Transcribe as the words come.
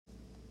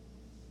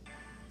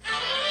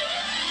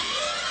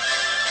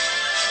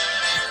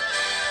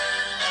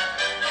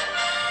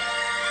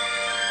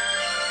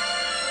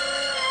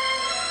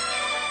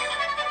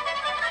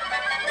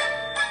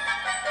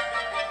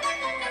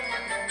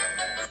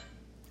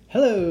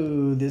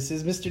Hello, this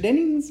is Mr.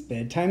 Denning's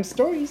Bedtime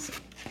Stories.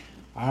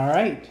 All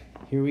right,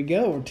 here we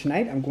go.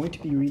 Tonight I'm going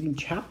to be reading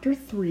Chapter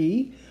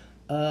 3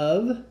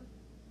 of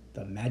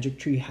The Magic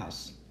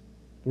Treehouse,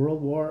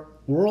 World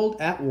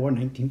at War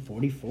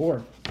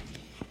 1944.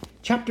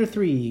 Chapter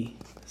 3,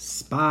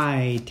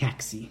 Spy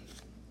Taxi.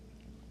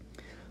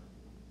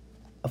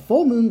 A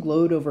full moon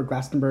glowed over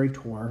Glastonbury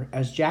Tor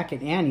as Jack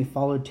and Annie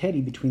followed Teddy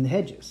between the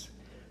hedges.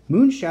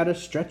 Moon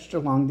shadows stretched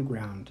along the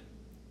ground.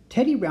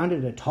 Teddy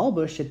rounded a tall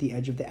bush at the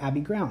edge of the Abbey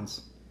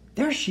grounds.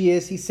 "There she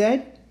is," he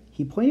said.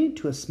 He pointed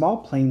to a small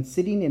plane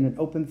sitting in an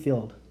open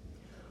field.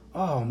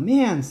 "Oh,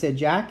 man," said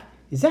Jack.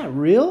 "Is that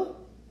real?"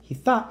 He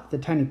thought the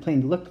tiny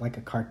plane looked like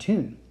a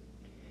cartoon.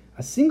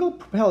 A single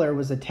propeller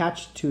was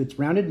attached to its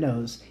rounded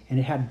nose, and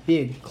it had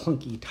big,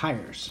 clunky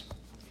tires.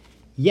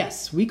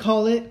 "Yes, we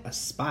call it a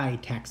spy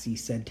taxi,"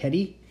 said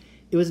Teddy.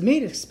 "It was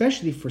made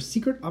especially for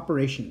secret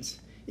operations.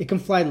 It can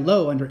fly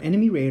low under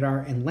enemy radar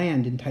and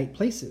land in tight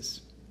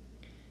places."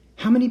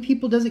 "How many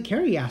people does it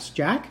carry?" asked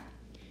Jack.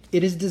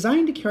 "It is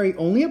designed to carry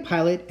only a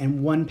pilot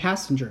and one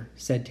passenger,"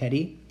 said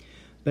Teddy.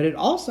 "But it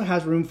also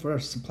has room for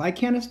supply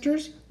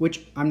canisters,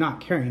 which I'm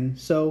not carrying,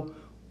 so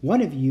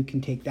one of you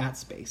can take that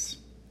space."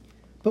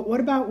 "But what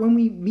about when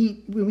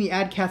we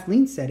add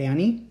Kathleen?" said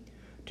Annie.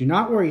 "Do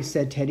not worry,"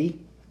 said Teddy.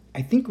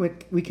 "I think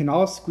we can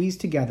all squeeze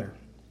together.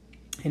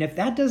 And if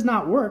that does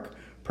not work,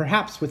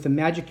 perhaps with the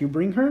magic you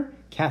bring her,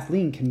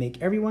 Kathleen can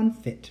make everyone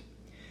fit."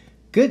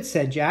 "Good,"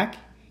 said Jack.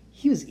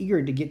 He was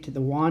eager to get to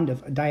the wand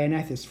of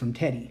Dionysus from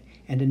Teddy.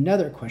 And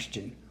another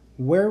question,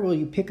 where will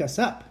you pick us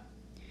up?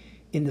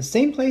 "In the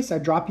same place I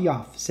drop you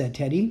off," said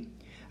Teddy.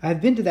 "I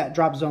have been to that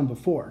drop zone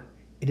before.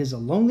 It is a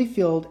lonely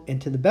field, and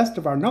to the best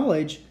of our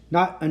knowledge,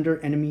 not under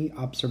enemy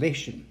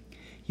observation.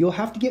 You'll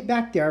have to get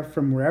back there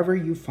from wherever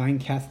you find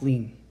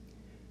Kathleen."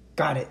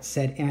 "Got it,"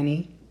 said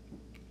Annie.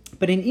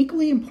 "But an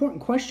equally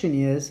important question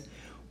is,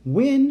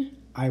 when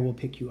I will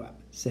pick you up,"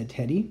 said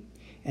Teddy.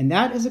 "And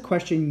that is a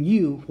question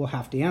you will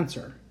have to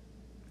answer."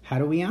 "How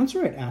do we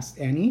answer it?"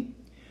 asked Annie.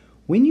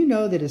 "When you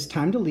know that it's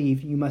time to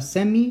leave, you must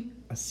send me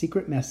a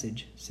secret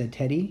message," said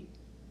Teddy.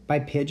 "By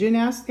pigeon?"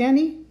 asked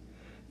Annie.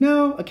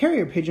 "No, a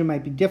carrier pigeon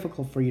might be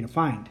difficult for you to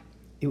find.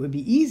 It would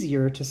be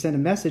easier to send a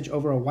message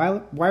over a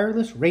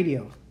wireless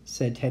radio,"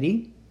 said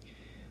Teddy.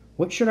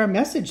 "What should our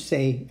message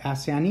say?"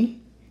 asked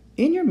Annie.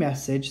 "In your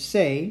message,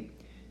 say..."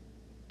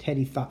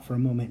 Teddy thought for a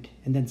moment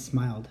and then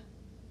smiled.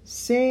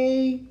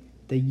 "Say,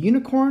 the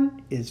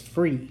unicorn is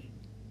free.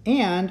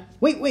 And..."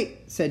 Wait,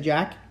 said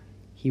Jack.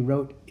 He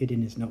wrote it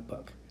in his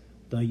notebook.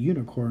 "The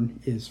unicorn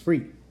is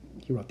free."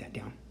 He wrote that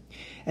down.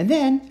 "And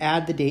then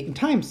add the date and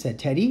time," said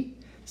Teddy.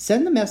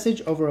 "Send the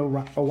message over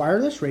a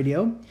wireless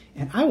radio,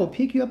 and I will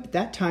pick you up at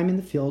that time in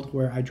the field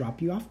where I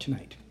drop you off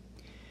tonight."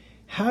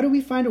 "How do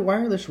we find a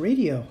wireless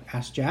radio?"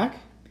 asked Jack.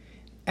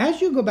 "As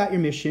you go about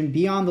your mission,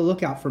 be on the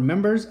lookout for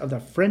members of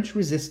the French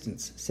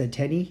resistance," said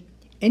Teddy.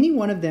 "Any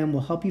one of them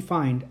will help you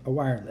find a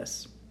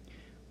wireless."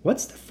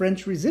 "What's the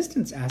French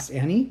resistance?" asked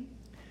Annie.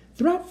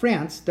 "Throughout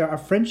France, there are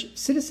French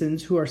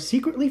citizens who are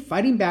secretly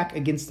fighting back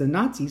against the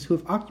Nazis who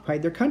have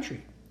occupied their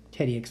country,"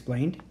 Teddy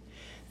explained.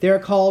 "They are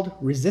called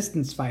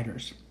resistance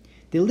fighters.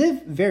 They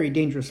live very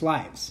dangerous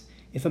lives.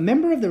 If a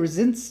member of the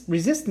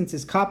resistance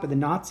is caught by the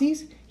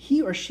Nazis,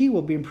 he or she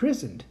will be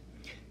imprisoned."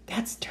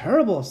 "That's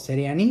terrible," said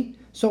Annie.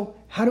 "So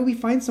how do we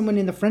find someone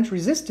in the French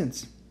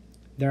resistance?"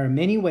 "There are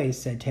many ways,"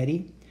 said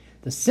Teddy.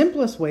 "The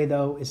simplest way,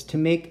 though, is to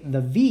make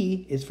the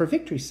V is for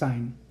victory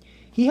sign."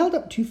 He held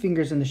up two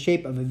fingers in the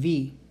shape of a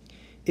V.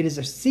 "It is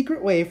a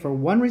secret way for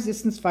one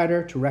resistance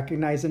fighter to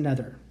recognize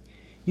another.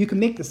 You can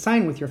make the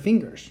sign with your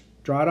fingers,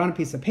 draw it on a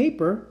piece of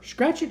paper,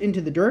 scratch it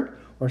into the dirt,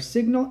 or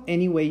signal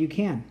any way you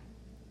can."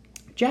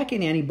 Jack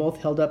and Annie both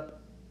held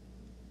up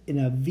in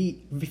a V,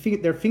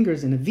 their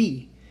fingers in a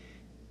V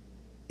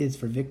is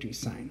for victory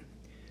sign.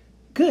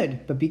 "Good,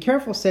 but be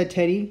careful," said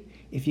Teddy.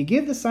 "If you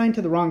give the sign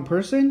to the wrong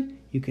person,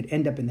 you could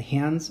end up in the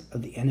hands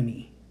of the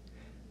enemy."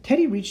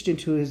 Teddy reached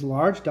into his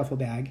large duffel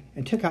bag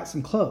and took out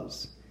some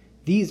clothes.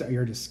 "These are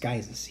your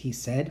disguises," he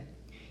said.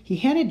 He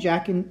handed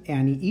Jack and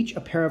Annie each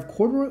a pair of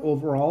corduroy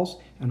overalls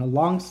and a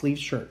long-sleeved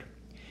shirt.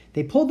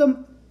 They pulled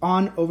them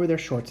on over their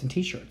shorts and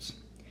t-shirts.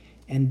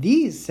 "And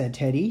these," said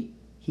Teddy.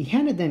 He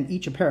handed them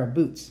each a pair of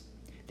boots.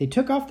 They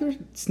took off their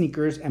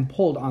sneakers and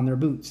pulled on their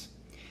boots.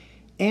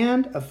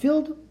 "And a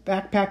filled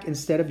backpack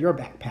instead of your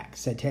backpack,"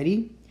 said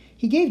Teddy.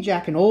 He gave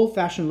Jack an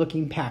old-fashioned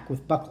looking pack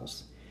with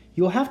buckles.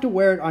 "You will have to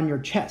wear it on your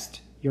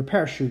chest. Your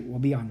parachute will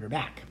be on your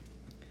back."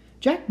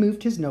 Jack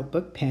moved his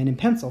notebook, pen, and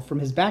pencil from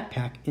his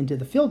backpack into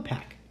the field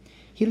pack.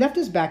 He left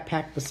his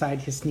backpack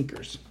beside his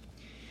sneakers.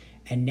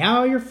 "And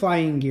now your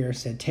flying gear,"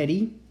 said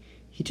Teddy.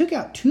 He took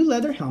out 2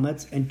 leather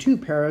helmets and 2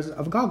 pairs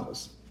of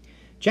goggles.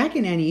 Jack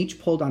and Annie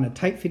each pulled on a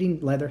tight-fitting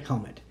leather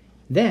helmet.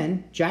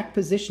 Then Jack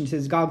positioned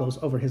his goggles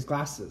over his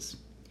glasses.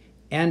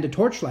 "And a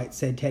torchlight,"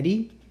 said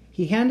Teddy.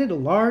 He handed a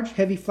large,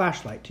 heavy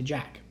flashlight to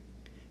Jack.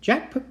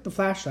 Jack put the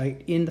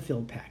flashlight in the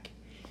field pack.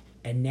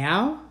 "And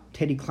now..."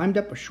 Teddy climbed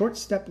up a short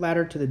step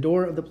ladder to the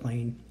door of the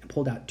plane and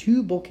pulled out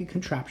 2 bulky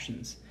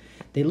contraptions.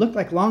 They looked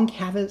like long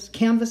canvas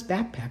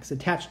backpacks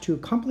attached to a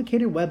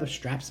complicated web of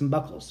straps and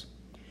buckles.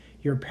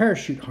 "Your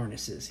parachute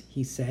harnesses,"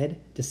 he said,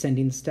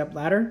 descending the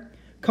stepladder.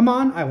 "Come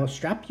on, I will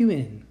strap you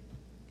in."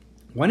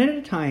 One at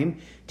a time,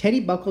 Teddy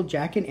buckled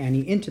Jack and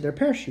Annie into their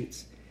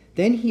parachutes.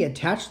 Then he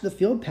attached the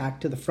field pack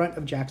to the front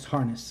of Jack's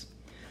harness.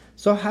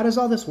 "So how does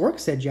all this work?"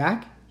 said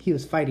Jack. He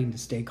was fighting to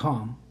stay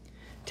calm.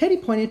 Teddy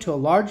pointed to a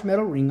large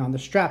metal ring on the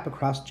strap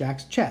across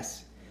Jack's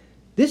chest.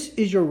 "This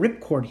is your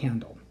ripcord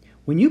handle.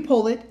 When you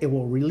pull it, it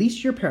will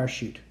release your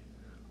parachute."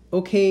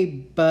 "Okay,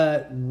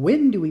 but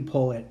when do we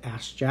pull it?"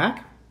 asked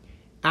Jack.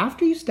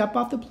 "After you step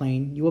off the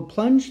plane, you will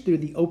plunge through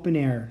the open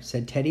air,"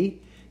 said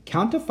Teddy.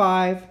 "Count to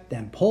 5,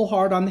 then pull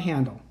hard on the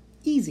handle.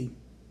 Easy."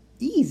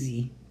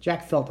 "Easy?"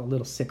 Jack felt a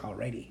little sick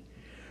already.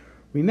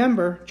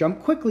 "Remember, jump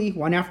quickly,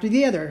 one after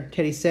the other,"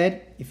 Teddy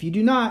said. "If you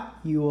do not,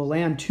 you will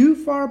land too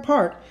far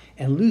apart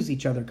and lose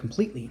each other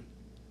completely."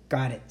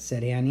 "Got it,"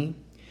 said Annie.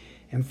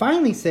 "And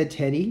finally," said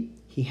Teddy,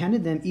 he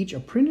handed them each a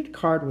printed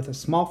card with a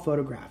small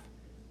photograph.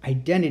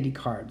 "Identity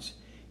cards.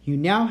 You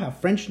now have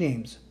French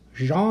names,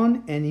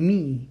 Jean and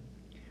Emile."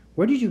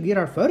 "Where did you get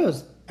our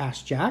photos?"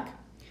 asked Jack.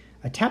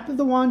 "A tap of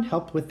the wand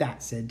helped with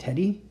that," said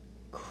Teddy.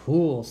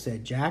 "Cool,"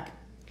 said Jack.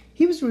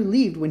 He was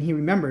relieved when he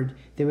remembered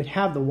they would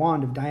have the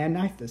wand of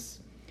Dionysus.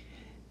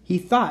 He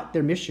thought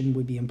their mission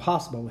would be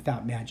impossible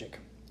without magic.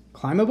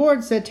 "Climb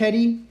aboard," said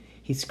Teddy.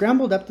 He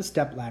scrambled up the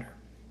stepladder.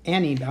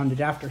 Annie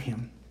bounded after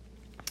him.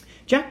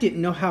 Jack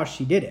didn't know how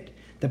she did it.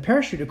 The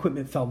parachute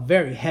equipment felt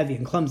very heavy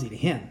and clumsy to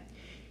him.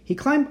 He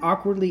climbed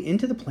awkwardly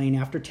into the plane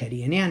after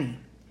Teddy and Annie.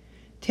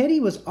 Teddy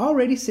was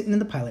already sitting in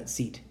the pilot's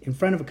seat, in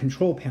front of a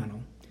control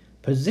panel.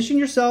 "Position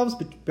yourselves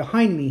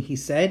behind me," he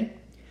said.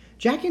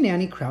 Jack and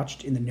Annie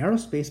crouched in the narrow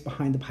space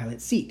behind the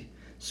pilot's seat,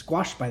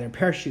 squashed by their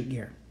parachute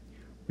gear.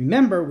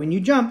 "Remember, when you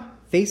jump,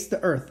 face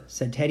the earth,"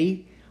 said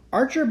Teddy.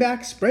 "Arch your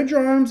back, spread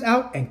your arms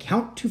out, and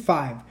count to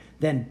 5.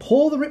 Then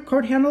pull the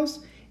ripcord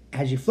handles.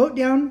 As you float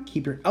down,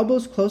 keep your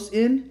elbows close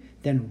in,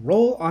 then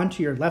roll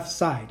onto your left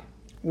side."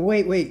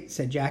 Wait,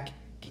 said Jack.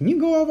 "Can you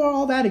go over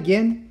all that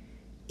again?"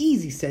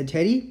 "Easy," said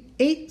Teddy.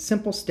 8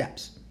 simple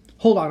steps.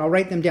 "Hold on, I'll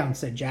write them down,"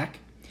 said Jack.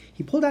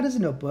 He pulled out his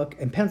notebook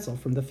and pencil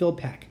from the field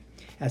pack.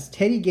 As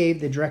Teddy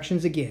gave the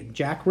directions again,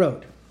 Jack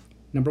wrote,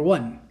 "Number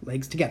 1,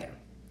 legs together.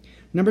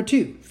 Number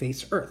 2,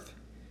 face earth.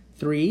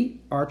 3,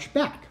 arch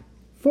back.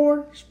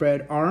 4,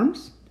 spread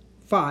arms.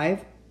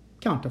 5,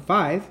 count to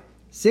 5.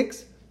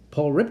 6,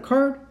 pull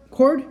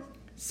ripcord.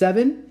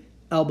 7,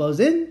 elbows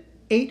in.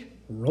 8,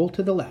 roll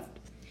to the left."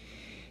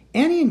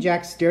 Annie and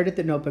Jack stared at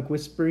the notebook,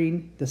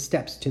 whispering the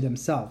steps to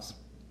themselves.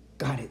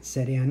 "Got it,"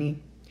 said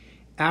Annie.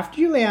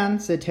 "After you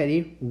land," said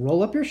Teddy,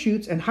 "roll up your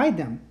chutes and hide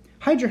them.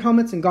 Hide your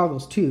helmets and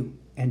goggles, too,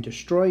 and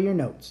destroy your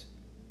notes."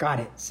 "Got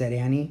it," said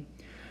Annie.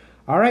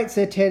 "All right,"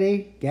 said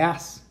Teddy.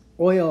 "Gas,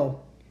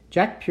 oil."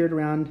 Jack peered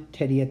around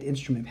Teddy at the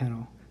instrument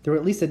panel. There were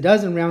at least a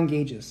dozen round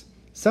gauges.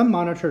 Some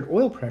monitored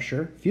oil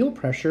pressure, fuel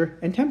pressure,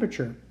 and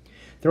temperature.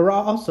 There were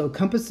also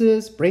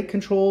compasses, brake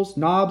controls,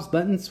 knobs,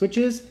 buttons,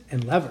 switches,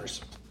 and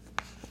levers.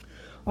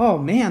 "Oh,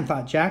 man,"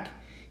 thought Jack.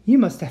 "You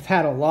must have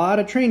had a lot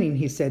of training,"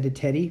 he said to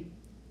Teddy.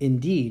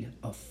 "Indeed,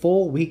 a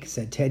full week,"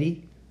 said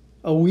Teddy.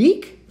 "A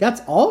week?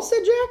 That's all?"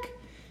 said Jack.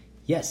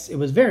 "Yes, it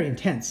was very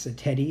intense," said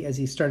Teddy as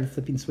he started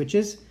flipping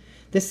switches.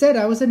 "They said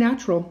I was a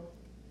natural."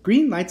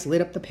 Green lights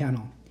lit up the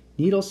panel.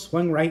 Needles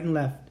swung right and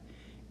left.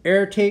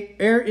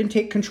 Air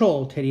intake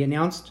control," Teddy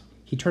announced.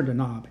 He turned a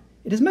knob.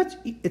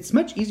 It's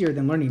much easier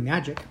than learning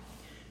magic."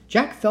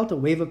 Jack felt a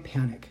wave of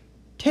panic.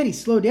 "Teddy,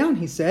 slow down,"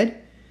 he said.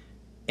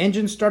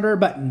 "Engine starter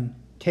button,"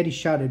 Teddy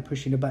shouted,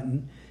 pushing a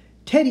button.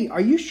 "Teddy, are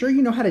you sure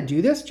you know how to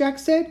do this?" Jack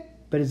said,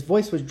 but his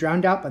voice was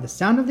drowned out by the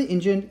sound of the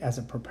engine as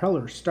the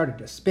propeller started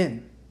to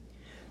spin.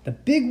 The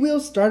big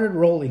wheels started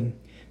rolling.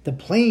 The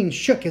plane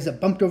shook as it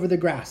bumped over the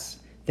grass.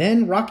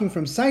 Then, rocking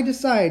from side to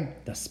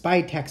side, the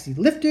spy taxi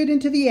lifted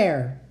into the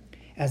air.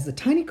 As the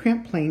tiny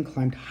cramped plane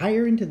climbed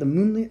higher into the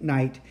moonlit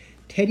night,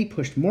 Teddy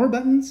pushed more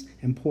buttons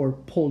and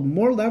pulled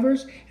more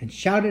levers and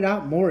shouted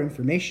out more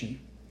information.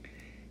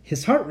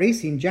 His heart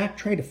racing, Jack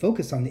tried to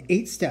focus on the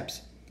 8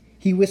 steps.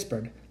 He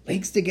whispered,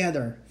 "Legs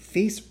together,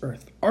 face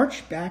earth,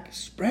 arch back,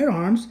 spread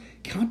arms,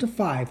 count to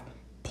 5,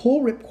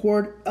 pull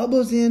ripcord,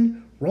 elbows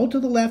in, roll to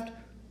the left."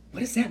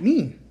 "What does that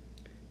mean?"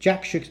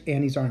 Jack shook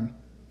Annie's arm.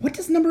 "What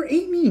does number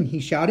 8 mean?" he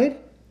shouted.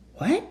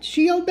 "What?"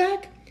 she yelled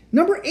back.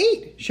 "Number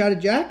 8, shouted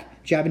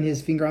Jack, jabbing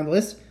his finger on the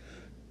list.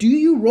 "Do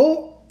you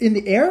roll in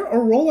the air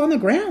or roll on the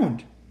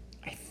ground?"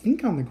 "I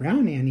think on the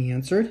ground," Annie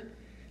answered.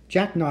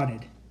 Jack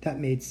nodded. That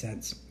made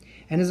sense.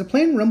 And as the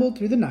plane rumbled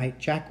through the night,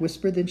 Jack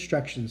whispered the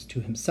instructions to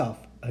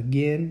himself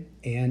again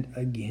and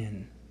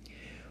again.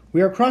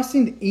 "We are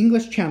crossing the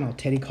English Channel,"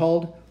 Teddy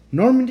called.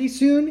 "Normandy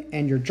soon,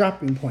 and your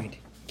dropping point.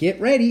 Get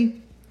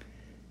ready."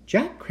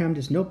 Jack crammed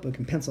his notebook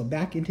and pencil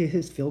back into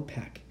his field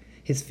pack.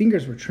 His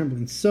fingers were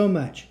trembling so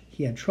much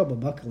he had trouble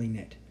buckling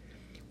it.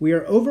 "We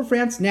are over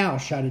France now,"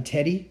 shouted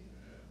Teddy.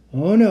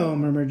 "Oh no,"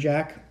 murmured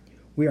Jack.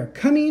 "We are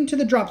coming to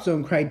the drop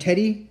zone," cried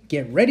Teddy.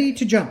 "Get ready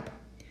to jump."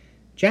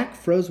 Jack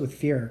froze with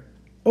fear.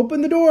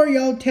 "Open the door,"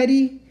 yelled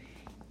Teddy.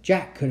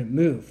 Jack couldn't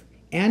move.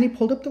 Annie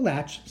pulled up the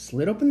latch,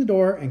 slid open the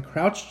door, and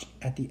crouched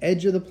at the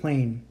edge of the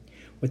plane.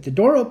 With the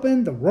door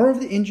open, the roar of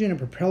the engine and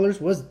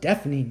propellers was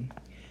deafening.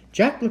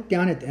 Jack looked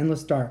down at the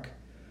endless dark.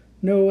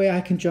 No way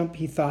I can jump,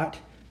 he thought.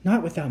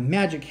 Not without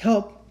magic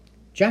help.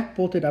 Jack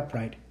bolted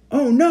upright.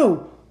 Oh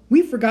no!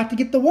 We forgot to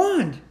get the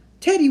wand!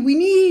 Teddy, we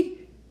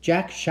need...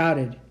 Jack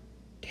shouted.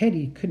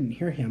 Teddy couldn't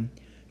hear him.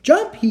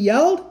 Jump, he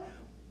yelled.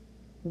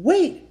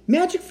 Wait,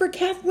 magic for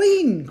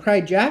Kathleen,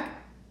 cried Jack.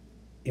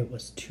 It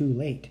was too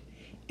late.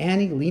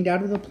 Annie leaned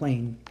out of the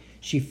plane.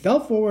 She fell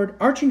forward,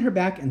 arching her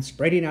back and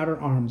spreading out her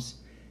arms.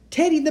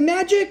 Teddy, the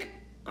magic!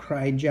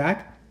 Cried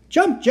Jack.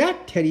 Jump,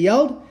 Jack, Teddy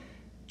yelled.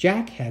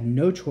 Jack had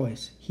no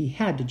choice. He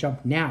had to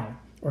jump now,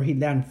 or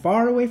he'd land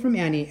far away from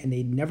Annie and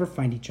they'd never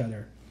find each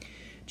other.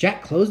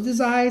 Jack closed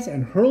his eyes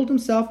and hurled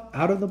himself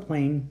out of the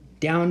plane,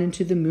 down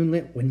into the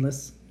moonlit,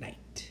 windless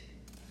night.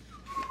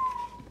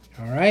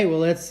 All right, well,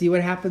 let's see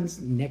what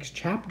happens next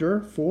chapter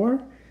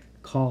 4,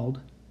 called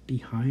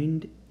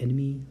Behind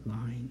Enemy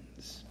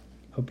Lines.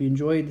 Hope you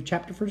enjoyed the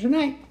chapter for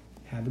tonight.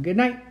 Have a good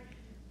night.